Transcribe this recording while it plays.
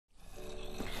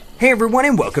Hey everyone,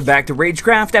 and welcome back to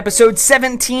Ragecraft episode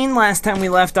 17. Last time we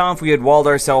left off, we had walled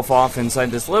ourselves off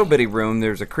inside this little bitty room.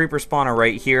 There's a creeper spawner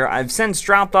right here. I've since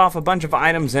dropped off a bunch of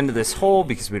items into this hole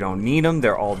because we don't need them.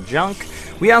 They're all junk.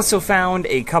 We also found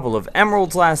a couple of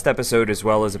emeralds last episode, as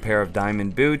well as a pair of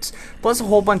diamond boots, plus a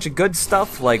whole bunch of good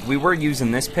stuff. Like, we were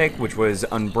using this pick, which was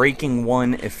Unbreaking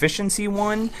 1, Efficiency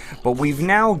 1, but we've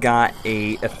now got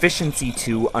a Efficiency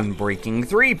 2, Unbreaking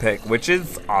 3 pick, which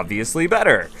is obviously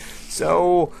better.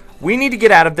 So we need to get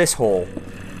out of this hole,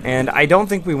 and I don't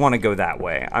think we want to go that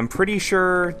way. I'm pretty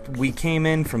sure we came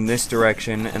in from this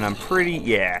direction, and I'm pretty,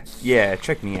 yeah,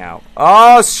 check me out.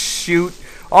 Oh, shoot.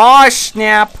 Oh,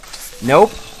 snap.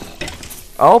 Nope.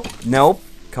 Oh, nope.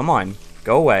 Come on,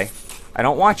 go away. I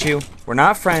don't want you. We're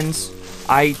not friends.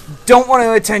 I don't want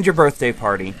to attend your birthday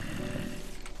party.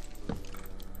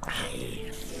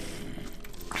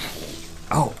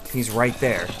 Oh, he's right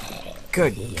there.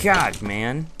 Good God,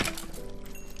 man.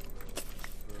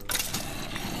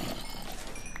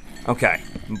 Okay,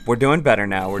 we're doing better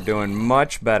now. We're doing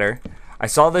much better. I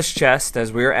saw this chest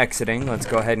as we were exiting. Let's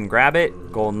go ahead and grab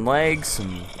it. Golden legs.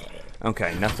 And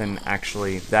okay, nothing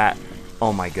actually that...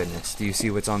 Oh my goodness. Do you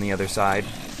see what's on the other side?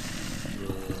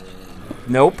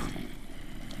 Nope.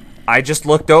 I just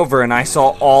looked over and I saw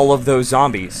all of those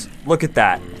zombies. Look at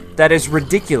that. That is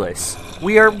ridiculous.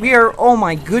 We are, oh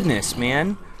my goodness,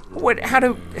 man. How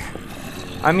do...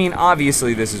 I mean,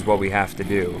 obviously this is what we have to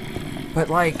do. But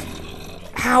like...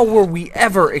 How were we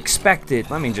ever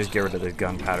expected? Let me just get rid of the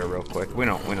gunpowder real quick. We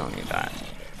don't need that.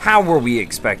 How were we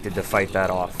expected to fight that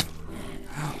off?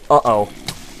 Uh-oh.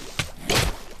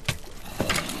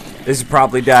 This is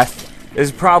probably death. This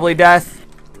is probably death.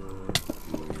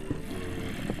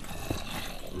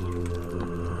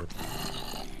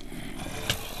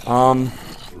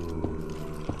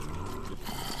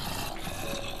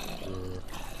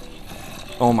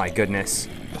 Oh my goodness.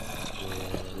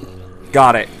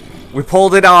 Got it. We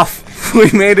pulled it off. We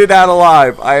made it out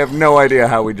alive. I have no idea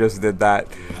how we just did that.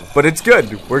 But it's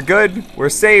good. We're good. We're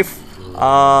safe.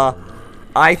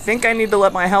 I think I need to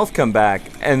let my health come back,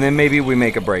 and then maybe we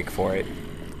make a break for it.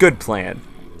 Good plan.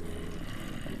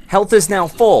 Health is now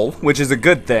full, which is a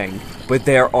good thing, but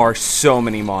there are so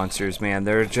many monsters, man.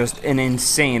 They're just an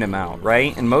insane amount,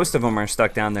 right? And most of them are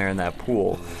stuck down there in that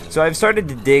pool. So I've started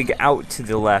to dig out to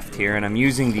the left here, and I'm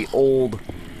using the old...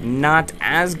 not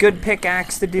as good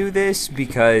pickaxe to do this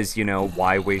because, you know,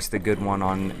 why waste a good one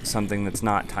on something that's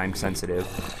not time sensitive?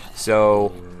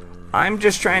 So I'm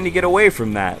just trying to get away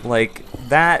from that. Like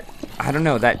that, I don't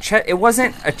know, that it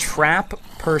wasn't a trap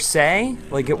per se,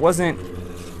 like it wasn't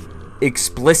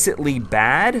explicitly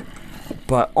bad,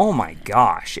 but oh my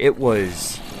gosh, it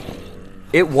was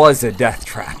a death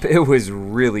trap. It was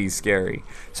really scary.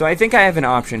 So I think I have an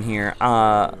option here.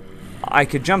 I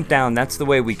could jump down. That's the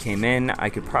way we came in. I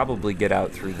could probably get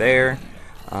out through there.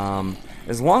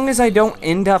 As long as I don't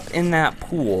end up in that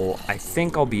pool, I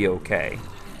think I'll be okay.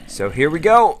 So here we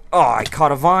go. Oh, I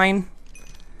caught a vine.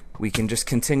 We can just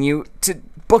continue to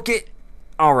book it.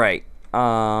 All right.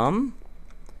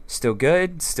 Still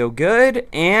good. Still good.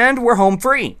 And we're home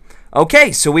free.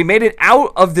 Okay, so we made it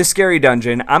out of the scary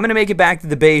dungeon. I'm going to make it back to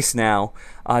the base now.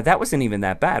 That wasn't even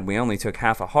that bad. We only took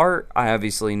half a heart. I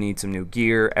obviously need some new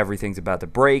gear. Everything's about to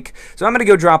break. So I'm going to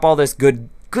go drop all this good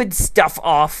stuff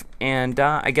off, and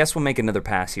I guess we'll make another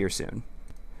pass here soon.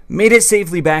 Made it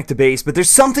safely back to base, but there's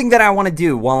something that I want to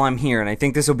do while I'm here, and I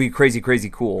think this will be crazy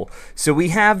cool. So we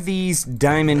have these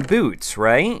diamond boots,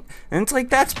 right? And it's like,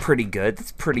 that's pretty good.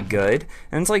 That's pretty good.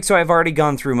 And it's like, so I've already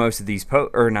gone through most of these,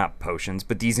 not potions,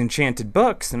 but these enchanted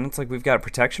books, and it's like, we've got a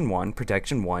protection 1,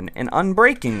 and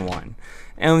unbreaking 1.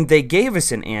 And they gave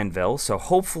us an anvil, so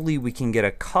hopefully we can get a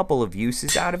couple of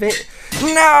uses out of it.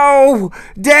 No!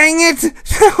 Dang it!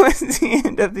 That was the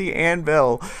end of the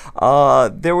anvil.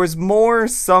 There was more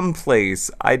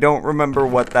someplace. I don't remember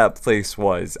what that place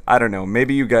was. I don't know.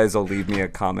 Maybe you guys will leave me a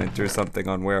comment or something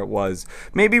on where it was.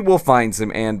 Maybe we'll find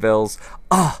some anvils.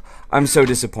 I'm so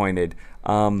disappointed.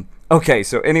 Okay,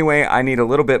 so anyway, I need a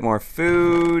little bit more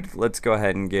food. Let's go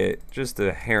ahead and get just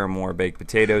a hair more baked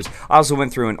potatoes. I also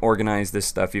went through and organized this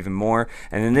stuff even more.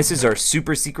 And then this is our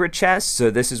super secret chest.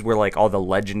 So this is where like all the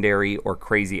legendary or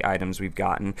crazy items we've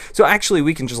gotten. So actually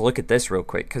we can just look at this real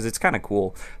quick because it's kind of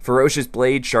cool. Ferocious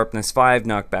Blade, Sharpness 5,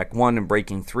 Knockback 1, and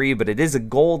Breaking 3. But it is a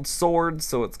gold sword,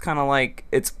 so it's kind of like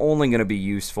it's only going to be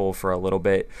useful for a little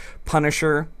bit.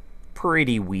 Punisher,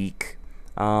 pretty weak.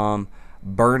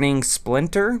 Burning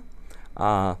Splinter.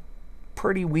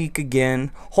 pretty weak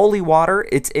again. Holy water,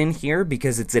 it's in here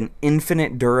because it's an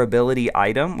infinite durability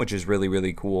item, which is really,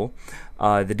 really cool.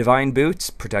 The divine boots,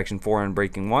 protection 4 and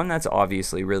breaking 1, that's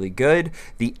obviously really good.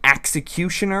 The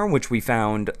executioner, which we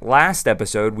found last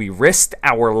episode, we risked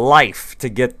our life to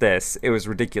get this. It was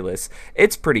ridiculous.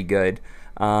 It's pretty good.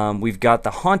 We've got the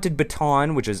haunted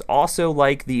baton, which is also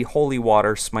like the holy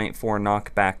water smite 4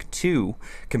 knockback 2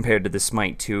 compared to the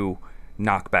smite 2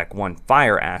 knockback 1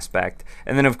 fire aspect.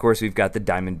 And then of course we've got the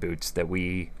diamond boots that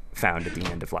we found at the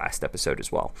end of last episode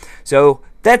as well. So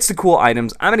that's the cool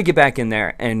items. I'm gonna get back in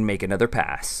there and make another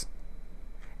pass.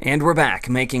 And we're back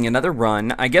making another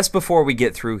run. I guess before we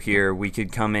get through here we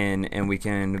could come in and we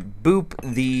can boop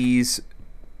these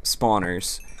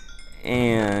spawners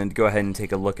and go ahead and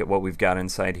take a look at what we've got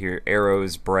inside here.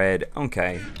 Arrows, bread,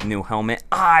 okay, new helmet.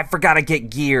 I forgot to get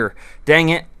gear. Dang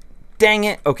it. Dang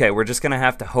it. Okay, we're just gonna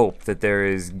have to hope that there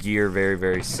is gear very,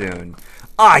 very soon.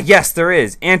 Yes, there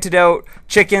is. Antidote,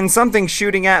 chicken, something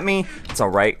shooting at me. It's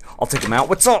alright. I'll take him out.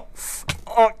 What's up?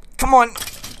 Oh, come on.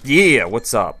 Yeah,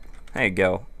 what's up? There you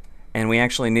go. And we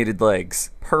actually needed legs.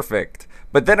 Perfect.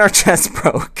 But then our chest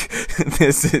broke.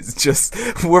 This is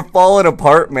just, we're falling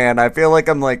apart, man. I feel like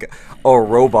I'm like a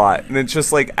robot. And it's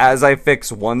just like, as I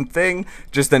fix one thing,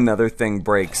 just another thing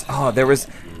breaks.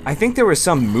 I think there was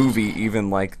some movie even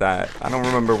like that. I don't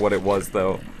remember what it was,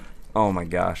 though. Oh my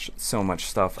gosh, so much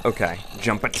stuff. Okay,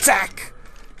 jump attack.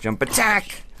 Jump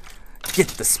attack. Get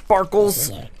the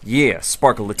sparkles. Yeah,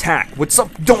 sparkle attack. What's up?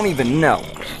 Don't even know.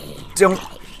 Don't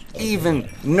even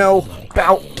know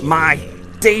about my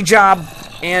day job.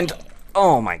 And,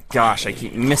 oh my gosh, I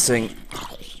keep missing.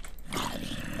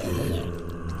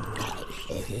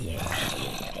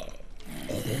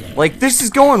 Like, this is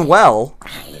going well,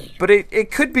 but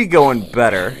it could be going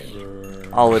better,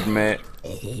 I'll admit.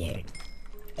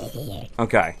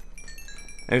 Okay.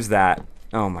 There's that.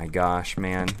 Oh my gosh,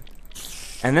 man.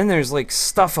 And then there's, like,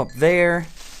 stuff up there.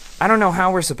 I don't know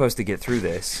how we're supposed to get through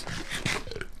this.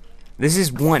 This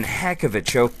is one heck of a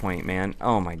choke point, man.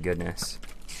 Oh my goodness.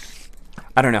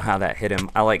 I don't know how that hit him.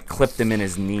 I like clipped him in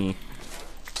his knee.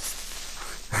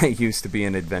 I used to be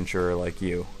an adventurer like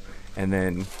you. And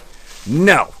then,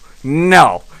 no,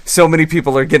 no. So many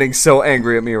people are getting so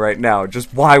angry at me right now.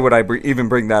 Just why would I even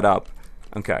bring that up?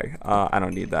 Okay, I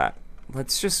don't need that.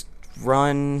 Let's just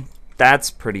run.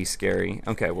 That's pretty scary.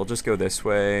 Okay, we'll just go this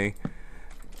way.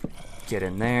 Get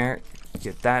in there.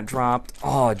 Get that dropped.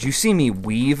 Oh, did you see me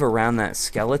weave around that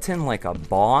skeleton like a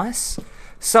boss?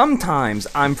 Sometimes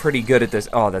I'm pretty good at this.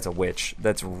 Oh, that's a witch.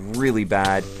 That's really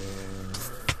bad.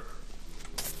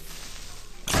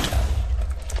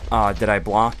 Did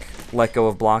I let go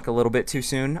of block a little bit too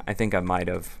soon? I think I might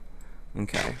have.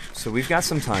 Okay, so we've got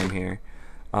some time here.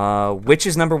 Witch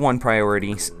is number 1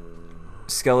 priority.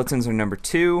 Skeletons are number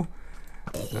 2.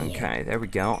 Okay, there we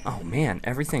go. Oh man,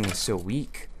 everything is so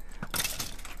weak.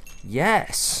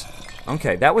 Yes.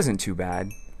 Okay, that wasn't too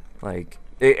bad. Like,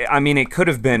 I mean, it could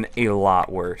have been a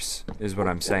lot worse, is what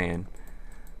I'm saying.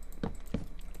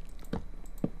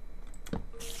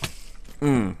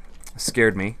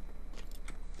 Scared me.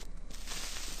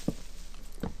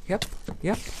 Yep,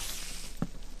 yep.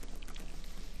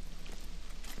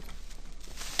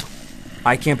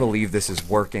 I can't believe this is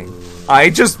working. I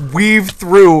just weaved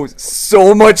through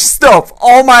so much stuff.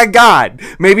 Oh my god.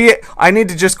 Maybe I need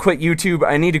to just quit YouTube.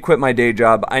 I need to quit my day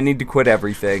job. I need to quit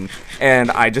everything.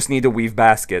 And I just need to weave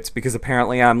baskets because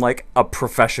apparently I'm like a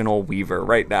professional weaver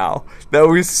right now. That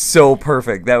was so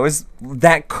perfect.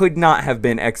 That could not have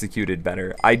been executed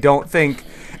better. I don't think,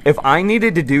 if I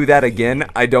needed to do that again,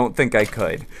 I don't think I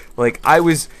could. Like,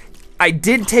 I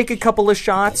did take a couple of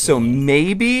shots, so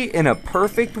maybe in a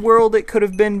perfect world it could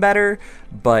have been better,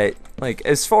 but like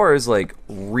as far as like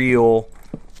real,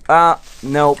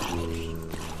 nope.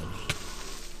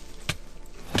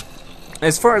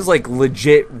 As far as like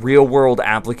legit real world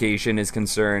application is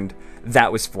concerned,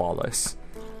 that was flawless.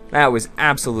 That was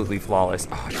absolutely flawless.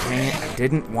 Oh dang it, I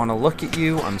didn't want to look at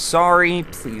you. I'm sorry,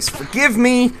 please forgive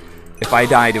me. If I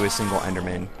die to a single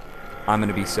Enderman, I'm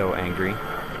gonna be so angry.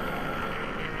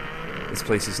 This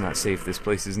place is not safe. This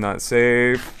place is not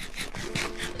safe.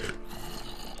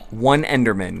 One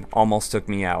Enderman almost took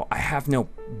me out. I have no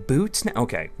boots now.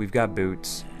 Okay, we've got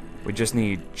boots. We just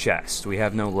need chest. We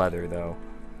have no leather, though.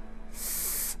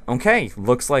 Okay,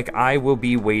 looks like I will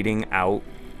be waiting out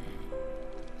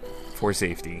for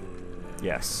safety.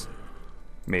 Yes.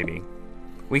 Maybe.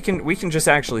 We can just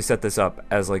actually set this up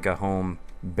as like a home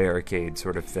barricade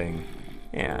sort of thing.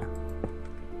 Yeah.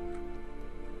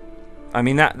 I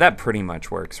mean, that pretty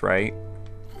much works, right?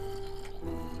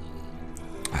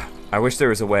 I wish there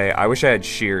was a way. I wish I had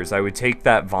shears. I would take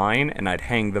that vine and I'd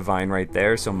hang the vine right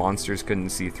there so monsters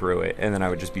couldn't see through it, and then I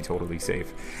would just be totally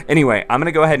safe. Anyway, I'm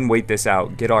gonna go ahead and wait this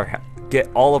out, get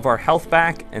all of our health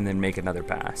back, and then make another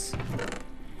pass.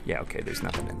 Yeah, okay, there's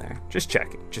nothing in there. Just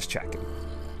checking, just checking.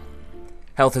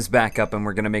 Health is back up, and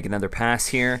we're gonna make another pass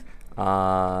here.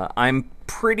 I'm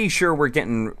pretty sure we're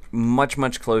getting much,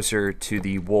 much closer to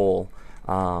the wool.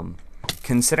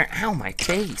 Considering, ow, my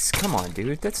face. Come on,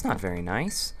 dude, that's not very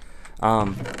nice.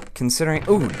 Considering,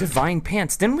 ooh, divine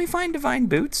pants. Didn't we find divine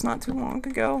boots not too long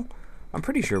ago? I'm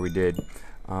pretty sure we did.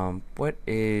 What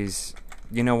is,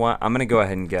 you know what? I'm gonna go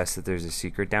ahead and guess that there's a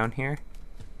secret down here.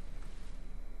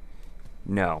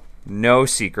 No, no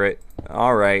secret.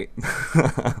 All right.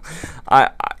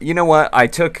 You know what?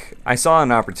 I saw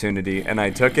an opportunity and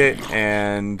I took it,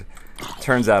 and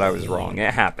turns out I was wrong.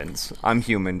 It happens. I'm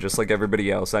human, just like everybody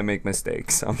else. I make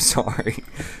mistakes. I'm sorry.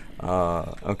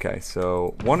 Okay,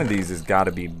 so one of these has got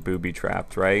to be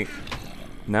booby-trapped, right?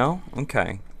 No?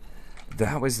 Okay.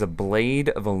 That was the Blade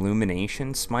of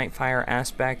Illumination. Smite Fire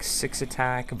Aspect, 6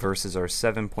 attack versus our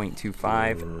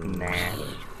 7.25. Nah.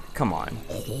 Come on.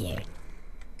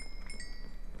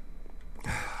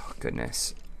 Oh,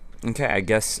 goodness. Okay, I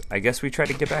guess we try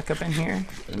to get back up in here.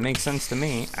 It makes sense to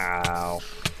me. Ow.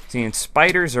 Seeing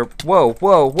spiders are... Whoa,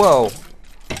 whoa, whoa.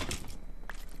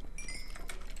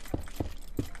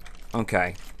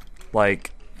 Okay.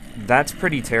 Like, that's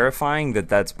pretty terrifying that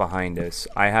that's behind us.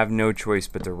 I have no choice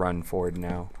but to run forward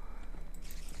now.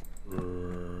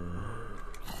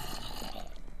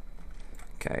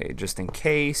 Okay, just in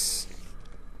case.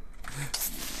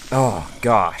 Oh,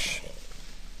 gosh.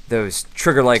 Those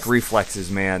trigger-like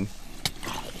reflexes, man.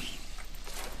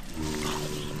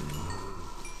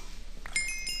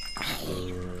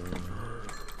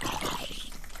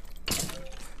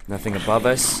 Nothing above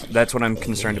us. That's what I'm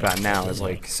concerned about now, is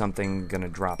like something gonna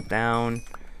drop down.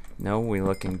 No, we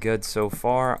looking good so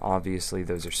far. Obviously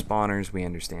those are spawners. We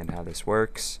understand how this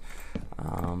works.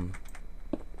 Go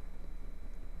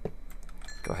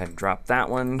ahead and drop that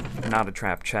one. Not a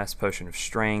trap chest. Potion of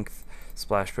strength.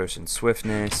 Splash potion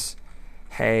swiftness.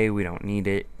 Hay, we don't need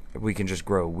it. We can just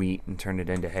grow wheat and turn it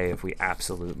into hay if we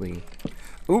absolutely...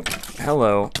 Oop,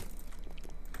 hello.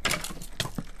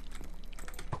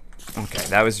 Okay,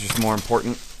 that was just more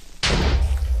important.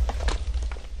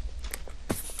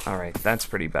 Alright, that's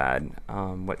pretty bad.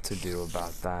 What to do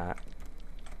about that?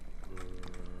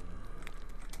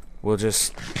 We'll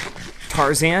just...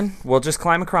 Tarzan, we'll just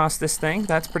climb across this thing.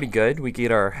 That's pretty good. We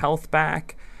get our health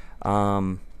back.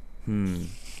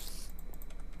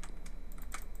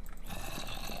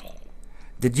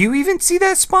 Did you even see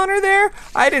that spawner there?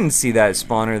 I didn't see that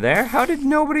spawner there. Why did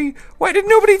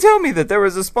nobody tell me that there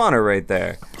was a spawner right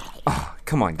there? Oh,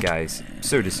 come on, guys. I'm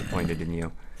so disappointed in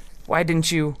you. Why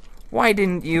didn't you?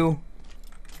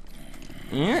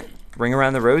 Yeah? Ring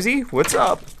around the rosy? What's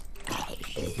up?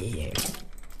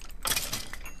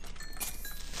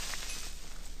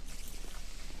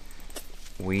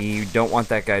 We don't want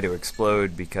that guy to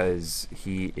explode because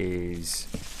he is...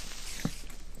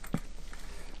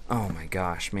 Oh my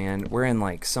gosh, man. We're in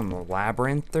like some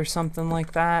labyrinth or something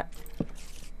like that.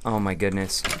 Oh my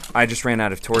goodness. I just ran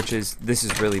out of torches. This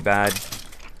is really bad.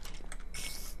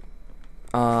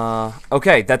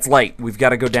 Okay, that's light. We've got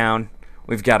to go down.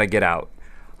 We've got to get out.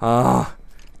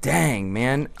 Dang,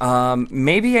 man.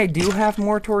 Maybe I do have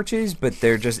more torches, but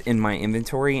they're just in my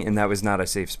inventory, and that was not a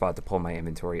safe spot to pull my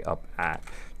inventory up at.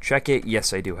 Check it.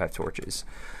 Yes, I do have torches.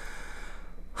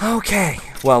 Okay,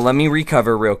 well, let me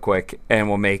recover real quick, and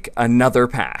we'll make another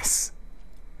pass.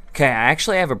 Okay, I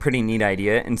actually have a pretty neat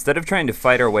idea. Instead of trying to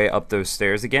fight our way up those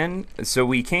stairs again, so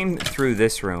we came through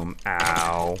this room.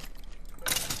 Ow.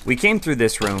 We came through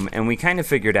this room, and we kind of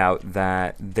figured out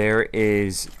that there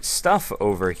is stuff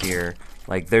over here.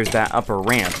 Like, there's that upper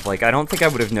ramp. Like, I don't think I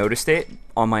would have noticed it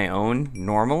on my own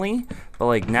normally, but,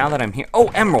 like, now that I'm here... Oh,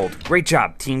 emerald! Great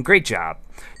job, team, great job.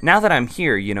 Now that I'm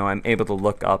here, you know, I'm able to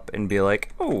look up and be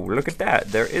like, oh, look at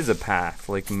that, there is a path.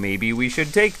 Like, maybe we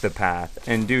should take the path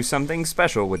and do something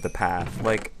special with the path.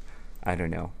 Like, I don't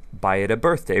know, buy it a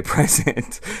birthday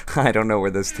present. I don't know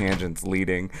where this tangent's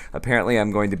leading. Apparently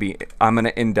I'm going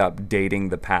to end up dating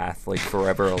the path, like,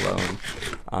 forever alone.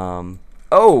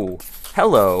 Oh,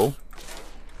 hello.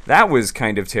 That was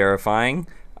kind of terrifying.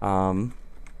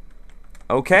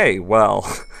 Okay, well...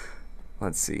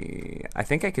 Let's see. I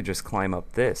think I could just climb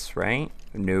up this, right?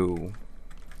 No.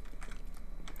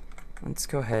 Let's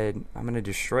go ahead. I'm going to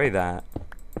destroy that.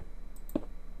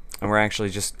 And we're actually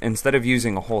just, instead of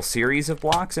using a whole series of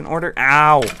blocks in order...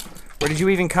 Ow! Where did you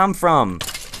even come from?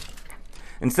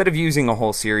 Instead of using a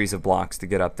whole series of blocks to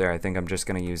get up there, I think I'm just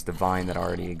going to use the vine that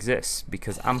already exists,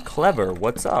 because I'm clever.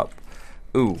 What's up?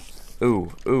 Ooh,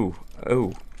 ooh, ooh,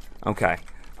 ooh. Okay.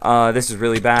 This is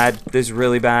really bad. This is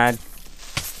really bad.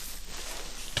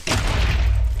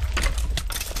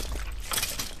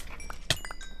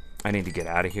 I need to get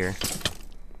out of here.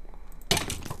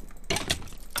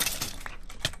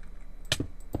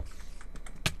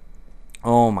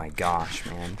 Oh my gosh,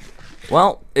 man.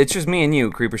 Well, it's just me and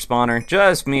you, creeper spawner.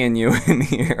 Just me and you in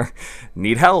here.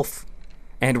 Need health.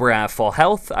 And we're at full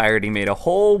health. I already made a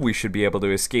hole. We should be able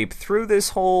to escape through this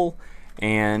hole.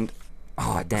 And,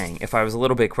 oh dang, if I was a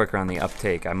little bit quicker on the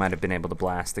uptake, I might have been able to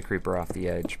blast the creeper off the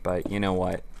edge. But you know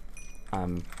what?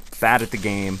 I'm bad at the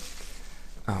game.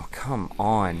 Oh, come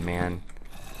on, man.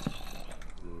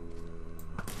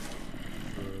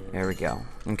 There we go.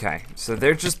 Okay, so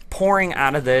they're just pouring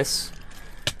out of this.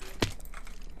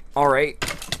 Alright,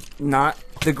 not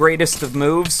the greatest of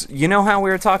moves. You know how we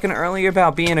were talking earlier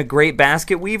about being a great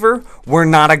basket weaver? We're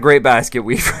not a great basket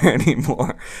weaver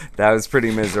anymore. That was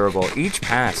pretty miserable. Each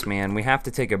pass, man, we have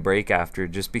to take a break after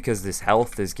just because this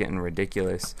health is getting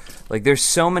ridiculous. Like, there's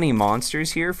so many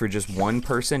monsters here for just one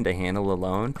person to handle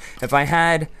alone. If I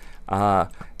had,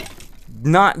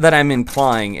 not that I'm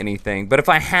implying anything, but if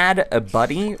I had a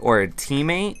buddy or a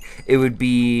teammate, it would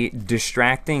be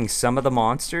distracting some of the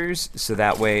monsters, so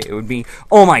that way it would be,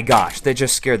 oh my gosh, that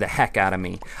just scared the heck out of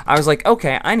me. I was like,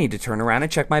 okay, I need to turn around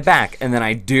and check my back, and then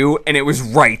I do, and it was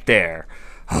right there.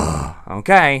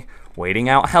 Okay, waiting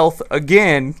out health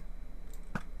again.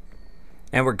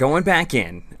 And we're going back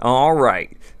in.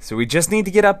 Alright, so we just need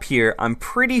to get up here. I'm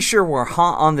pretty sure we're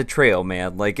hot on the trail,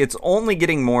 man. Like, it's only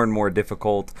getting more and more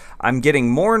difficult. I'm getting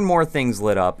more and more things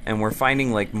lit up, and we're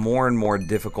finding, like, more and more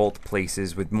difficult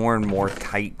places with more and more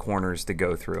tight corners to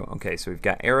go through. Okay, so we've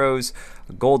got arrows,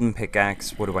 a golden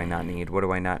pickaxe. What do I not need? What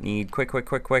do I not need? Quick, quick,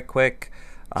 quick, quick, quick.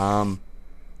 Okay,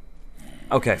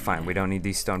 fine. We don't need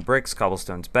these stone bricks.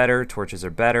 Cobblestone's better. Torches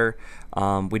are better.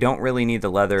 We don't really need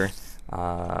the leather.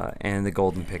 And the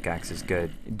golden pickaxe is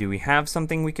good. Do we have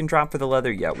something we can drop for the leather?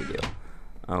 Yeah, we do.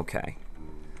 Okay.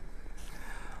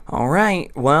 All right.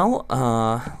 Well,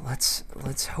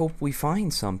 let's hope we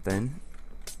find something.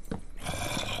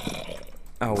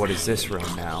 Oh, what is this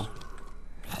room now?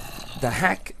 The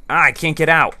heck? Ah, I can't get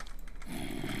out.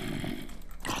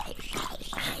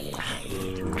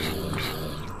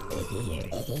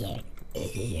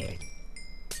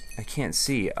 I can't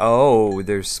see. Oh,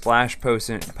 there's splash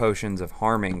potions of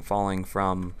harming falling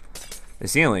from the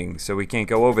ceiling, so we can't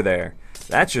go over there.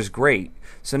 That's just great.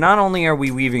 So not only are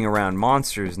we weaving around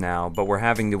monsters now, but we're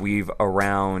having to weave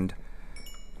around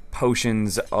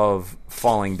potions of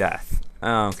falling death.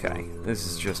 Okay, this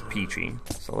is just peachy.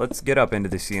 So let's get up into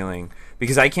the ceiling,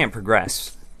 because I can't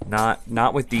progress.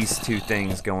 Not with these two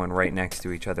things going right next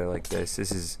to each other like this.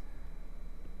 This is...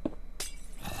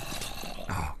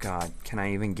 Oh god, can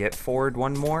I even get forward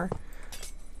one more?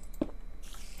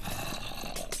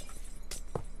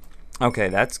 Okay,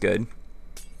 that's good.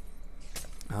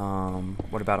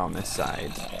 What about on this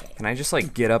side? Can I just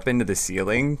like get up into the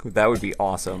ceiling? That would be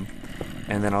awesome.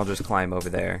 And then I'll just climb over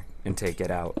there and take it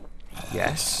out.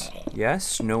 Yes,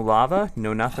 yes, no lava,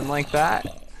 no nothing like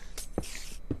that.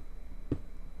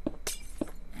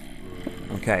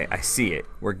 Okay, I see it.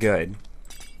 We're good.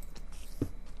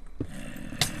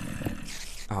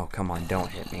 Oh, come on, don't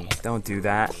hit me. Don't do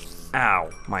that. Ow,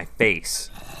 my face.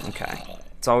 Okay.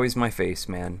 It's always my face,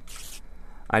 man.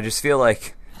 I just feel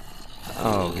like...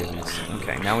 Oh, goodness.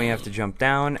 Okay, now we have to jump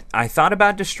down. I thought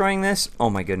about destroying this. Oh,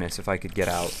 my goodness, if I could get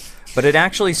out. But it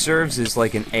actually serves as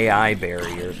like an AI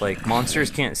barrier. Like, monsters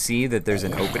can't see that there's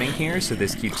an opening here, so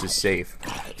this keeps us safe.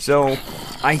 So,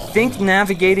 I think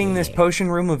navigating this potion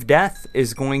room of death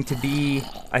is going to be...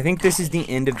 I think this is the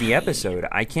end of the episode.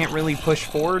 I can't really push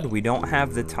forward. We don't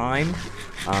have the time.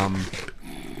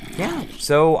 Yeah,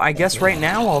 so I guess right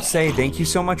now I'll say thank you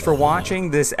so much for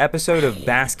watching this episode of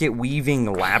Basket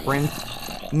Weaving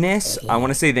Labyrinth-ness. I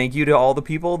want to say thank you to all the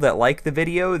people that like the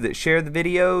video, that share the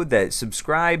video, that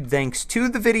subscribe thanks to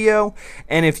the video,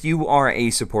 and if you are a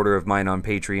supporter of mine on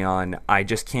Patreon, I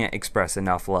just can't express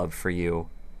enough love for you.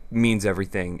 It means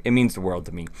everything. It means the world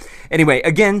to me. Anyway,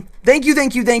 again, thank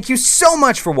you so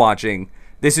much for watching.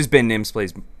 This has been Nims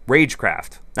Plays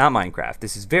Ragecraft, not Minecraft.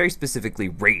 This is very specifically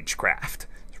Ragecraft.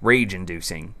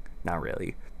 Rage-inducing. Not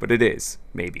really. But it is.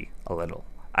 Maybe. A little.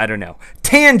 I don't know.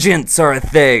 Tangents are a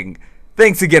thing!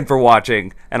 Thanks again for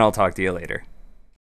watching, and I'll talk to you later.